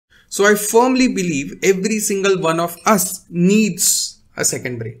So I firmly believe every single one of us needs a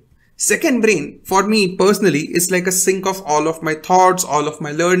second brain. Second brain for me personally is like a sync of all of my thoughts, all of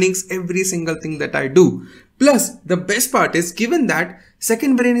my learnings, every single thing that I do. Plus the best part is, given that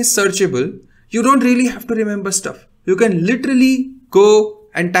second brain is searchable, you don't really have to remember stuff. You can literally go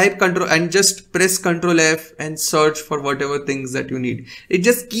and type control and just press Ctrl F and search for whatever things that you need. It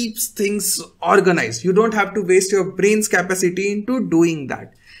just keeps things organized. You don't have to waste your brain's capacity into doing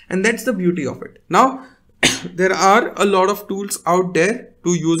that. And that's the beauty of it. Now, there are a lot of tools out there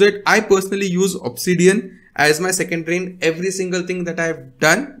to use it. I personally use Obsidian as my second brain. Every single thing that I've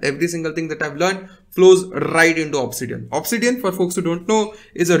done, every single thing that I've learned flows right into Obsidian. Obsidian, for folks who don't know,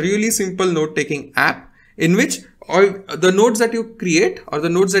 is a really simple note-taking app in which all the notes that you create or the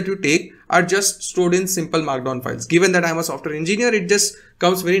notes that you take are just stored in simple markdown files. Given that I'm a software engineer, it just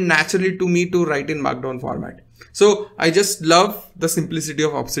comes very naturally to me to write in markdown format. So I just love the simplicity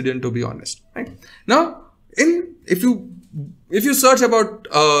of Obsidian, to be honest. Right now, if you search about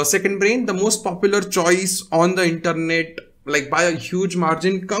second brain, the most popular choice on the internet, like by a huge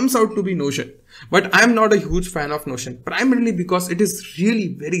margin, comes out to be Notion. But I'm not a huge fan of Notion, primarily because it is really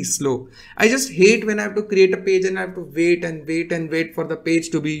very slow. I just hate when I have to create a page and I have to wait and wait and wait for the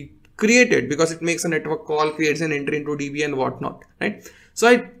page to be created, because it makes a network call, creates an entry into DB and whatnot, right? So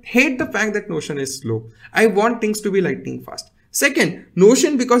I hate the fact that Notion is slow. I want things to be lightning fast. Second,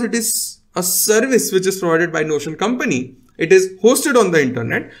 Notion, because it is a service which is provided by Notion company, it is hosted on the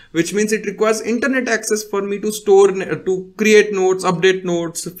internet, which means it requires internet access for me to store, to create notes, update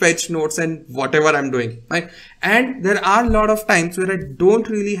notes, fetch notes, and whatever I'm doing, right? And there are a lot of times where I don't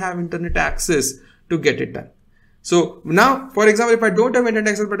really have internet access to get it done. So now, for example, if I don't have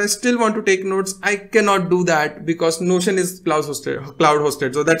internet access, but I still want to take notes, I cannot do that because Notion is cloud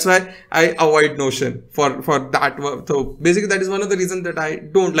hosted. So that's why I avoid Notion for that. So basically that is one of the reasons that I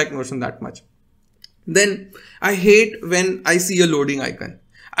don't like Notion that much. Then I hate when I see a loading icon.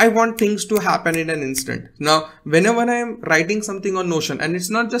 I want things to happen in an instant. Now, whenever I am writing something on Notion, and it's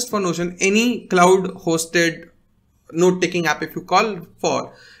not just for Notion, any cloud hosted note-taking app, if you call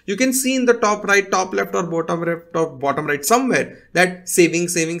for, you can see in the top right, top left, or bottom right somewhere that saving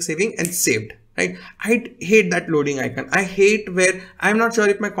and saved, right? I hate that loading icon. I hate where I'm not sure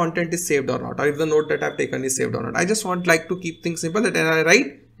if my content is saved or not, or if the note that I've taken is saved or not. I just want to keep things simple, that when I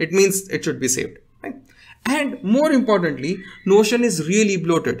write, it means it should be saved, right? And more importantly, Notion is really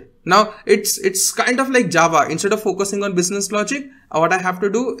bloated. Now it's kind of like Java. Instead of focusing on business logic, what I have to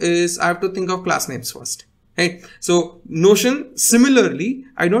do is I have to think of class names first. Right? So Notion, similarly,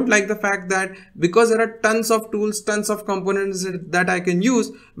 I don't like the fact that because there are tons of tools, tons of components that I can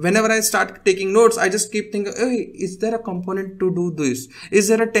use, whenever I start taking notes, I just keep thinking, hey, is there a component to do this? Is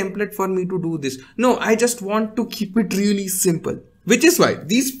there a template for me to do this? No, I just want to keep it really simple. Which is why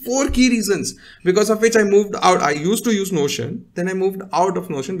these 4 key reasons because of which I moved out. I used to use Notion, then I moved out of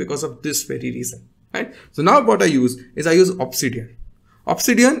Notion because of this very reason, right? So now what I use Obsidian.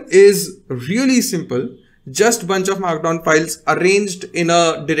 Obsidian is really simple, just bunch of markdown files arranged in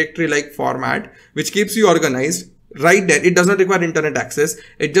a directory-like format, which keeps you organized right there. It does not require internet access.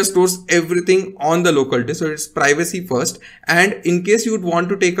 It just stores everything on the local disk. So it's privacy first. And in case you would want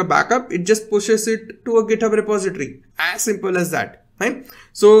to take a backup, it just pushes it to a GitHub repository. As simple as that, right?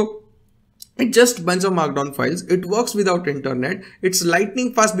 So it's just a bunch of markdown files. It works without internet. It's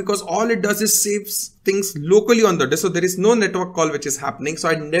lightning fast because all it does is saves things locally on the disk. So there is no network call which is happening. So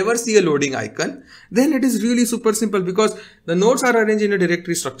I never see a loading icon. Then it is really super simple because the nodes are arranged in a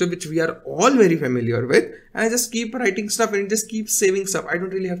directory structure, which we are all very familiar with. And I just keep writing stuff and it just keeps saving stuff. I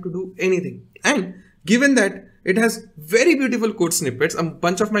don't really have to do anything. And given that it has very beautiful code snippets, a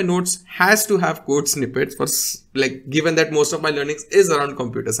bunch of my notes has to have code snippets for given that most of my learnings is around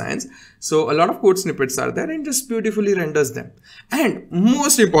computer science. So a lot of code snippets are there and just beautifully renders them. And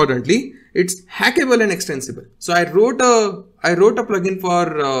most importantly, it's hackable and extensible. So I wrote a plugin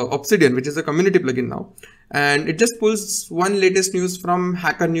for Obsidian, which is a community plugin now. And it just pulls one latest news from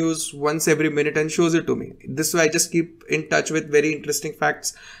Hacker News once every minute and shows it to me. This way I just keep in touch with very interesting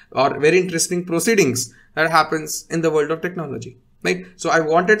facts or very interesting proceedings that happens in the world of technology, right? So I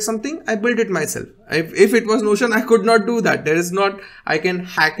wanted something, I built it myself. If it was Notion, I could not do that. There is not, I can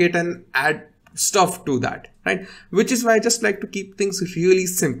hack it and add stuff to that, right? Which is why I just like to keep things really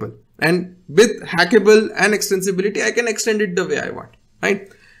simple. And with hackable and extensibility, I can extend it the way I want, right?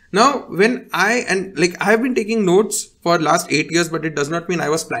 Now, when I have been taking notes for last 8 years, but it does not mean I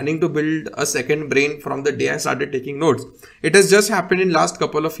was planning to build a second brain from the day I started taking notes. It has just happened in last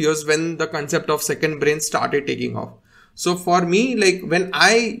couple of years when the concept of second brain started taking off. So for me, when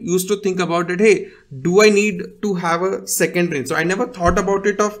I used to think about it, hey, do I need to have a second brain? So I never thought about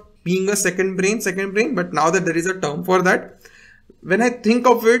it of being a second brain, but now that there is a term for that, when I think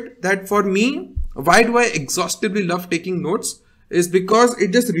of it, that for me, why do I exhaustively love taking notes is because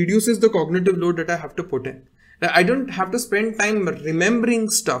it just reduces the cognitive load that I have to put in. I don't have to spend time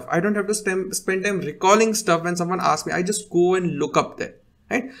remembering stuff. I don't have to spend time recalling stuff when someone asks me. I just go and look up there,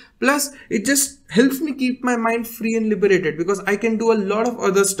 right? Plus, it just helps me keep my mind free and liberated because I can do a lot of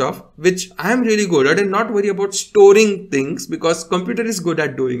other stuff, which I'm really good at, and not worry about storing things because computer is good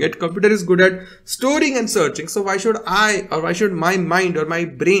at doing it. Computer is good at storing and searching. So why should I, or why should my mind or my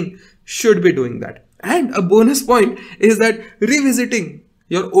brain should be doing that? And a bonus point is that revisiting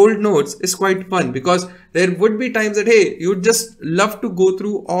your old notes is quite fun because there would be times that, hey, you'd just love to go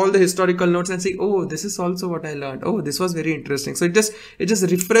through all the historical notes and say, oh, this is also what I learned. Oh, this was very interesting. So it just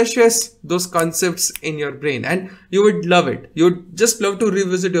refreshes those concepts in your brain and you would love it. You'd just love to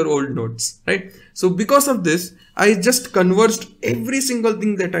revisit your old notes, right? So because of this, I just converged every single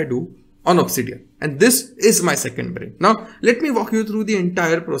thing that I do on Obsidian. And this is my second brain. Now, let me walk you through the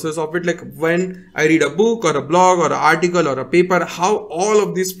entire process of it. Like when I read a book or a blog or an article or a paper, how all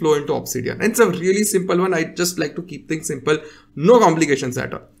of these flow into Obsidian. And it's a really simple one. I just like to keep things simple. No complications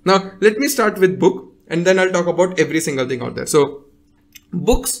at all. Now, let me start with book and then I'll talk about every single thing out there. So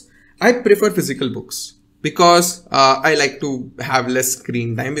books, I prefer physical books because I like to have less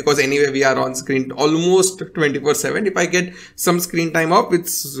screen time because anyway we are on screen almost 24/7. If I get some screen time off,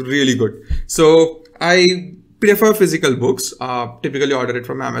 it's really good. So I prefer physical books, typically order it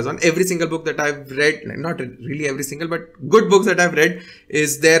from Amazon. Every single book that I've read, not really every single, but good books that I've read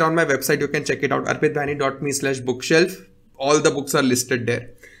is there on my website. You can check it out, arpitbhayani.me/bookshelf. All the books are listed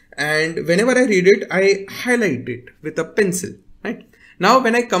there. And whenever I read it, I highlight it with a pencil, right? Now,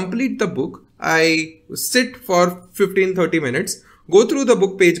 when I complete the book, I sit for 15-30 minutes, go through the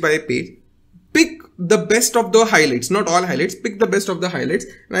book page by page, pick the best of the highlights, not all highlights, pick the best of the highlights,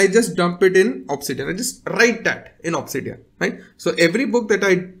 and I just dump it in Obsidian. I just write that in Obsidian, right? So every book that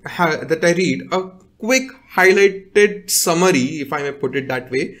I read, a quick highlighted summary, if I may put it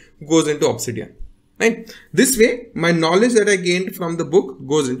that way, goes into Obsidian, right? This way, my knowledge that I gained from the book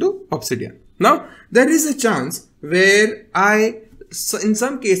goes into Obsidian. Now, there is a chance where so in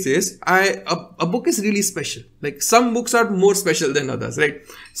some cases, a book is really special. Like some books are more special than others, right?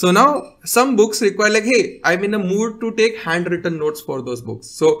 So now some books require like, hey, I'm in a mood to take handwritten notes for those books.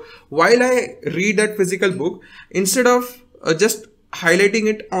 So while I read that physical book, instead of just highlighting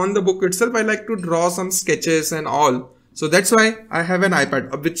it on the book itself, I like to draw some sketches and all. So that's why I have an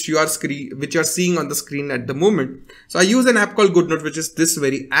iPad, which you are seeing on the screen at the moment. So I use an app called GoodNotes, which is this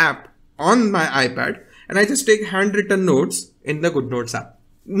very app on my iPad. And I just take handwritten notes in the GoodNotes app.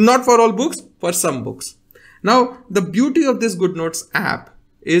 Not for all books, for some books. Now, the beauty of this GoodNotes app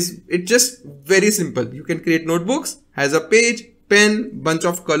is it's just very simple. You can create notebooks, has a page, pen, bunch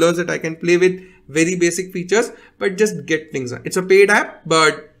of colors that I can play with, very basic features, but just get things done. It's a paid app,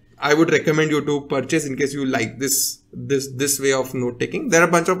 but I would recommend you to purchase in case you like this way of note taking. There are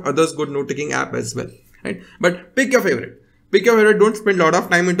a bunch of others good note taking app as well, right? But pick your favorite. Pick your favorite. Don't spend a lot of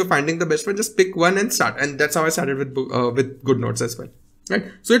time into finding the best one. Just pick one and start. And that's how I started with GoodNotes as well, right?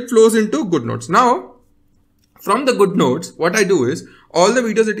 So it flows into GoodNotes. Now, from the GoodNotes, what I do is all the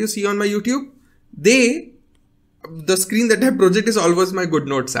videos that you see on my YouTube, the screen that I project is always my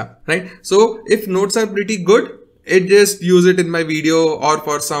GoodNotes app, right? So if notes are pretty good, it just use it in my video or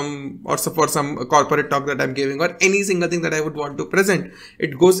for some corporate talk that I'm giving or any single thing that I would want to present.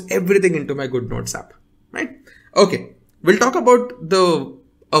 It goes everything into my GoodNotes app, right? Okay. We'll talk about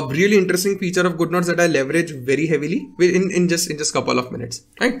a really interesting feature of GoodNotes that I leverage very heavily in just a couple of minutes,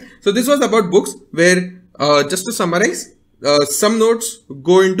 right? So this was about books where, just to summarize, some notes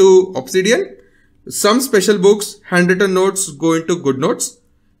go into Obsidian, some special books, handwritten notes go into GoodNotes,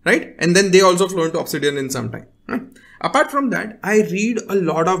 right? And then they also flow into Obsidian in some time, right? Apart from that, I read a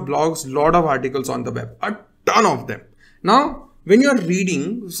lot of blogs, lot of articles on the web, a ton of them. Now, when you're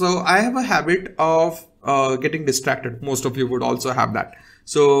reading, so I have a habit of getting distracted. Most of you would also have that.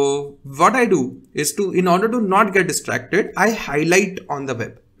 So what I do is in order to not get distracted, I highlight on the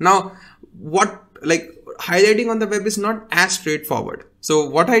web. Now, highlighting on the web is not as straightforward. So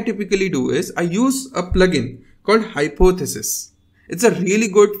what I typically do is I use a plugin called Hypothesis. It's a really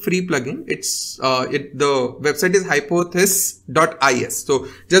good free plugin. The website is hypothesis.is. So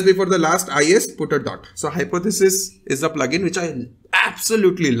just before the last is, put a dot. So Hypothesis is a plugin which I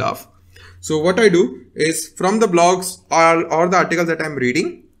absolutely love. So what I do is from the blogs or the articles that I'm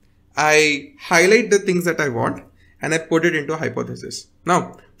reading, I highlight the things that I want and I put it into Hypothesis.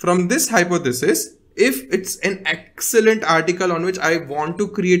 Now, from this Hypothesis, if it's an excellent article on which I want to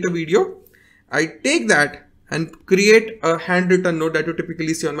create a video, I take that and create a handwritten note that you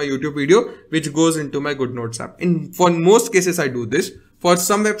typically see on my YouTube video, which goes into my GoodNotes app. For most cases, I do this. For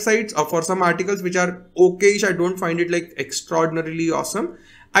some websites or for some articles which are okayish, I don't find it like extraordinarily awesome,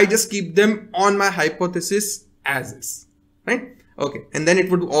 I just keep them on my hypothesis as is, right? Okay, and then it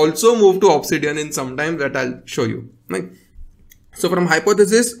would also move to Obsidian in some time that I'll show you, right? So from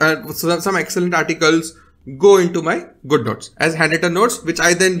hypothesis, some excellent articles go into my GoodNotes as handwritten notes, which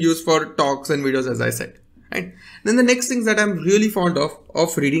I then use for talks and videos, as I said. Right. Then the next things that I'm really fond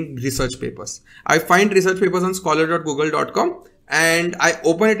of reading research papers. I find research papers on scholar.google.com and I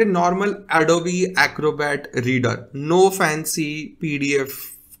open it in normal Adobe Acrobat reader. No fancy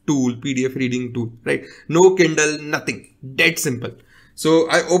PDF reading tool, right? No Kindle, nothing. Dead simple. So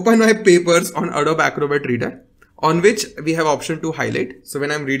I open my papers on Adobe Acrobat reader, on which we have option to highlight. So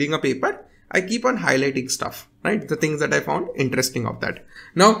when I'm reading a paper, I keep on highlighting stuff, right? The things that I found interesting of that.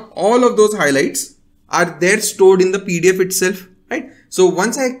 Now, all of those highlights are there stored in the PDF itself, right? So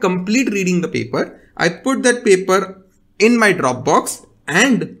once I complete reading the paper, I put that paper in my Dropbox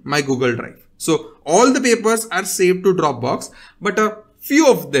and my Google Drive. So all the papers are saved to Dropbox, but a few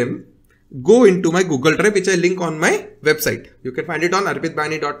of them go into my Google Drive, which I link on my website. You can find it on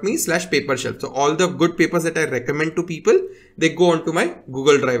arpitbhayani.me/papershelf. So all the good papers that I recommend to people, they go onto my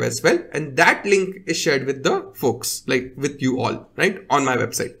Google Drive as well. And that link is shared with the folks, like with you all, right? On my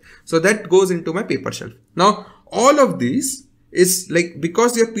website. So that goes into my paper shelf. Now, all of these is like,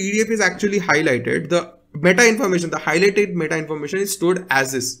 because your PDF is actually highlighted, the meta information, the highlighted meta information is stored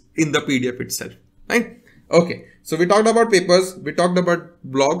as is in the PDF itself, right? Okay. So we talked about papers, we talked about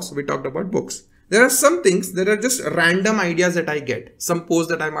blogs, we talked about books. There are some things that are just random ideas that I get, some post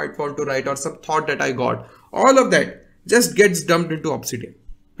that I might want to write or some thought that I got. All of that just gets dumped into Obsidian,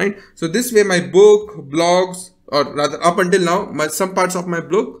 right? So this way my book, blogs, or rather up until now, some parts of my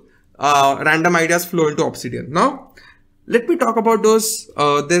book, random ideas flow into Obsidian. Now, let me talk about those,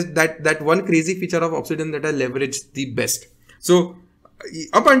 that one crazy feature of Obsidian that I leverage the best. So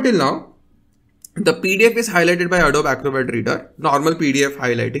up until now, the PDF is highlighted by Adobe Acrobat Reader, normal PDF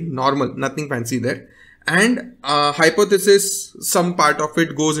highlighting, normal, nothing fancy there. And hypothesis, some part of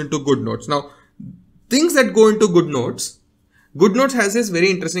it goes into GoodNotes. Now, things that go into GoodNotes, GoodNotes has this very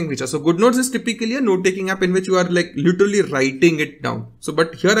interesting feature. So GoodNotes is typically a note-taking app in which you are like literally writing it down. So,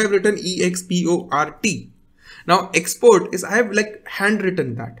 but here I've written export. Now, export is, I have like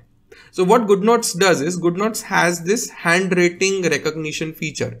handwritten that. So what GoodNotes does is, GoodNotes has this handwriting recognition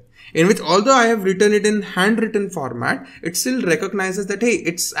feature, in which although I have written it in handwritten format, it still recognizes that, hey,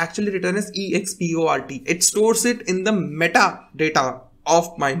 it's actually written as export. It stores it in the metadata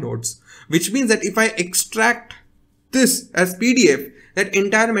of my notes, which means that if I extract this as PDF, that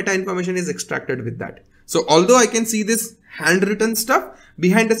entire meta information is extracted with that. So although I can see this handwritten stuff,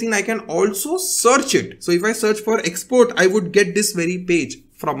 behind the scene, I can also search it. So if I search for export, I would get this very page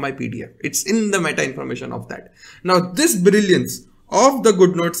from my PDF. It's in the meta information of that. Now, this brilliance of the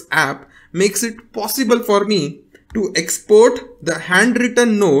GoodNotes app makes it possible for me to export the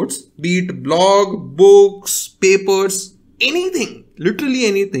handwritten notes, be it blog, books, papers, anything, literally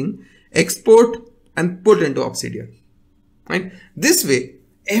anything, export and put into Obsidian. Right? This way,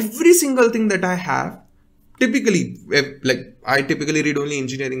 every single thing that I have, typically, like I typically read only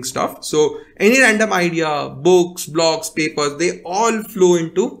engineering stuff. So any random idea, books, blogs, papers, they all flow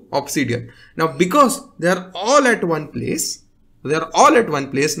into Obsidian. Now, because they are all at one place,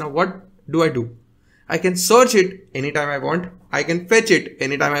 now what do? I can search it anytime I want. I can fetch it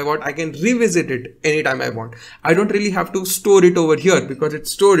anytime I want. I can revisit it anytime I want. I don't really have to store it over here because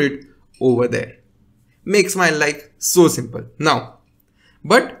it's stored over there. Makes my life so simple. Now,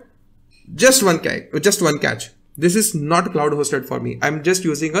 but just one catch. This is not cloud hosted for me. I'm just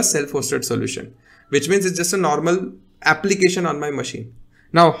using a self-hosted solution, which means it's just a normal application on my machine.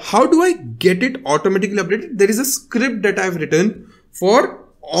 Now, how do I get it automatically updated? There is a script that I've written for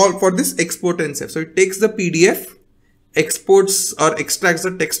this export and save. So it takes the PDF, exports or extracts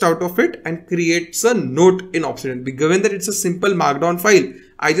the text out of it and creates a note in Obsidian. Given that it's a simple markdown file,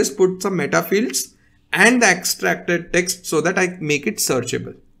 I just put some meta fields and the extracted text so that I make it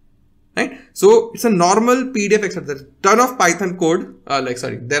searchable. Right? So it's a normal PDF extract. There's a ton of Python code,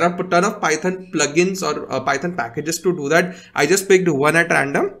 there are a ton of Python plugins or Python packages to do that. I just picked one at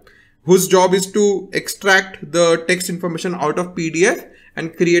random, whose job is to extract the text information out of PDF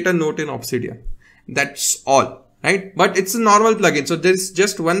and create a note in Obsidian. That's all, right? But it's a normal plugin. So there's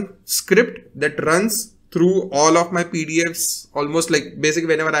just one script that runs through all of my PDFs, almost like basically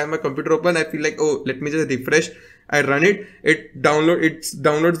whenever I have my computer open, I feel like, oh, let me just refresh. I run it, it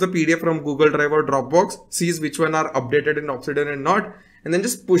downloads the PDF from Google Drive or Dropbox, sees which one are updated in Obsidian and not, and then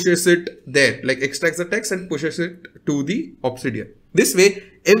just pushes it there, like extracts the text and pushes it to the Obsidian. This way,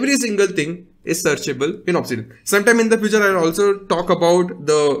 every single thing is searchable in Obsidian. Sometime in the future, I'll also talk about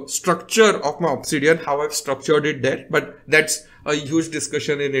the structure of my Obsidian, how I've structured it there, but that's a huge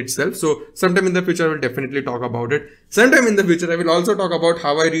discussion in itself. So sometime in the future, I will definitely talk about it. Sometime in the future, I will also talk about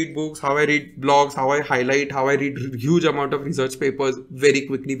how I read books, how I read blogs, how I highlight, how I read huge amount of research papers very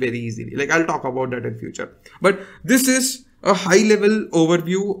quickly, very easily. Like I'll talk about that in future. But this is a high level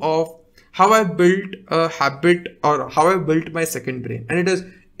overview of how I built a habit or how I built my second brain. And it has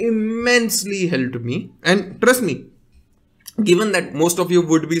immensely helped me. And trust me, given that most of you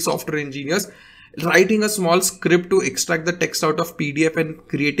would be software engineers, writing a small script to extract the text out of PDF and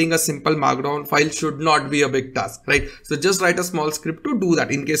creating a simple markdown file should not be a big task, right? So just write a small script to do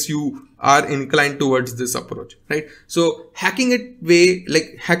that in case you are inclined towards this approach, right? So hacking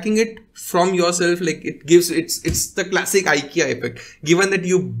it from yourself, like it gives, it's the classic IKEA effect. Given that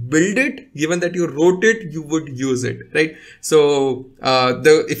you build it, given that you wrote it, you would use it, right? So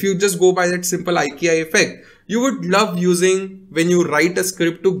if you just go by that simple IKEA effect, you would love using when you write a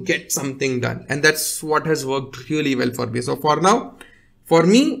script to get something done. And that's what has worked really well for me. So for now, for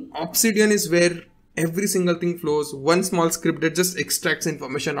me, Obsidian is where every single thing flows. One small script that just extracts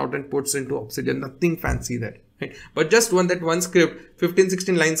information out and puts into Obsidian. Nothing fancy there, right? But just one script,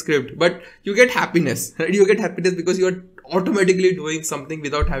 15-16 line script, but you get happiness, right? You get happiness because you are automatically doing something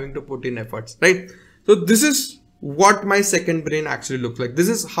without having to put in efforts, right? So this is what my second brain actually looks like. This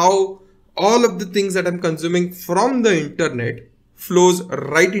is how all of the things that I'm consuming from the internet flows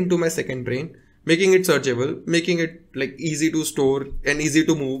right into my second brain, making it searchable, making it like easy to store and easy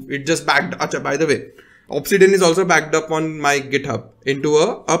to move. It just backed up. By the way, Obsidian is also backed up on my GitHub into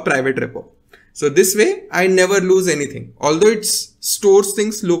a private repo. So this way I never lose anything. Although it stores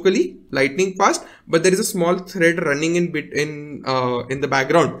things locally, lightning fast, but there is a small thread running in the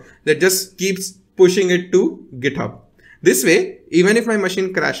background that just keeps pushing it to GitHub. This way, even if my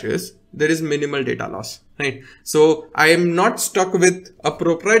machine crashes, there is minimal data loss, right? So I am not stuck with a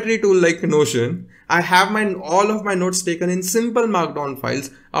proprietary tool like Notion. I have all of my notes taken in simple markdown files,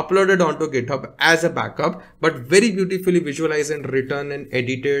 uploaded onto GitHub as a backup, but very beautifully visualized and written and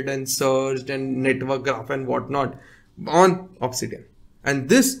edited and searched and network graph and whatnot on Obsidian. And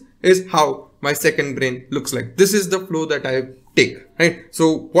this is how my second brain looks like. This is the flow that I take, right?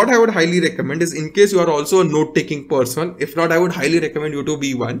 So what I would highly recommend is, in case you are also a note-taking person, if not, I would highly recommend you to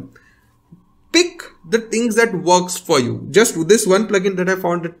be one. Pick the things that works for you. Just this one plugin that I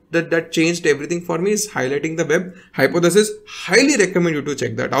found that changed everything for me is highlighting the web, Hypothesis. Highly recommend you to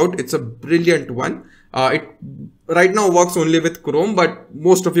check that out. It's a brilliant one. It right now works only with Chrome, but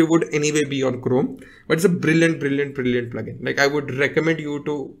most of you would anyway be on Chrome. But it's a brilliant plugin. Like I would recommend you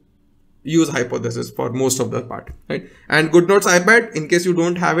to use Hypothesis for most of the part, right? And GoodNotes iPad, in case you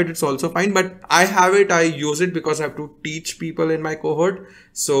don't have it, it's also fine, but I have it. I use it because I have to teach people in my cohort,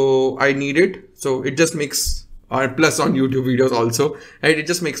 so I need it. So it just makes, plus on YouTube videos also, right? It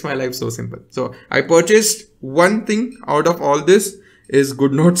just makes my life so simple. So I purchased one thing out of all this is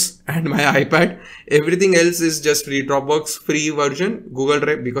GoodNotes and my iPad. Everything else is just free. Dropbox free version, Google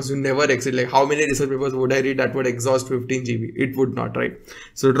Drive, because you never exit. Like how many research papers would I read that would exhaust 15 GB? It would not, right?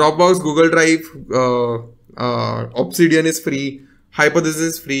 So Dropbox, Google Drive, Obsidian is free, Hypothesis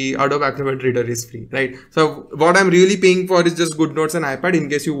is free, Adobe Acrobat Reader is free, right? So what I'm really paying for is just GoodNotes and iPad. In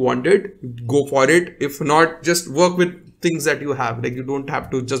case you want it, go for it. If not, just work with things that you have. Like you don't have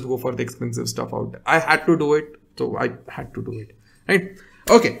to just go for the expensive stuff out there. I had to do it, so I had to do it. Right.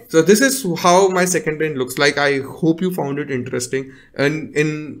 Okay. So this is how my second brain looks like. I hope you found it interesting. And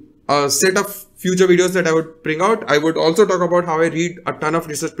in a set of future videos that I would bring out, I would also talk about how I read a ton of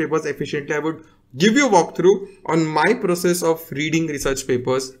research papers efficiently. I would give you a walkthrough on my process of reading research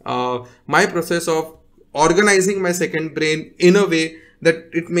papers, my process of organizing my second brain in a way that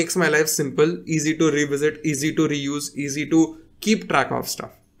it makes my life simple, easy to revisit, easy to reuse, easy to keep track of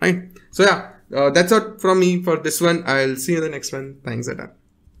stuff. Right. So yeah. That's all from me for this one. I'll see you in the next one. Thanks, Adam.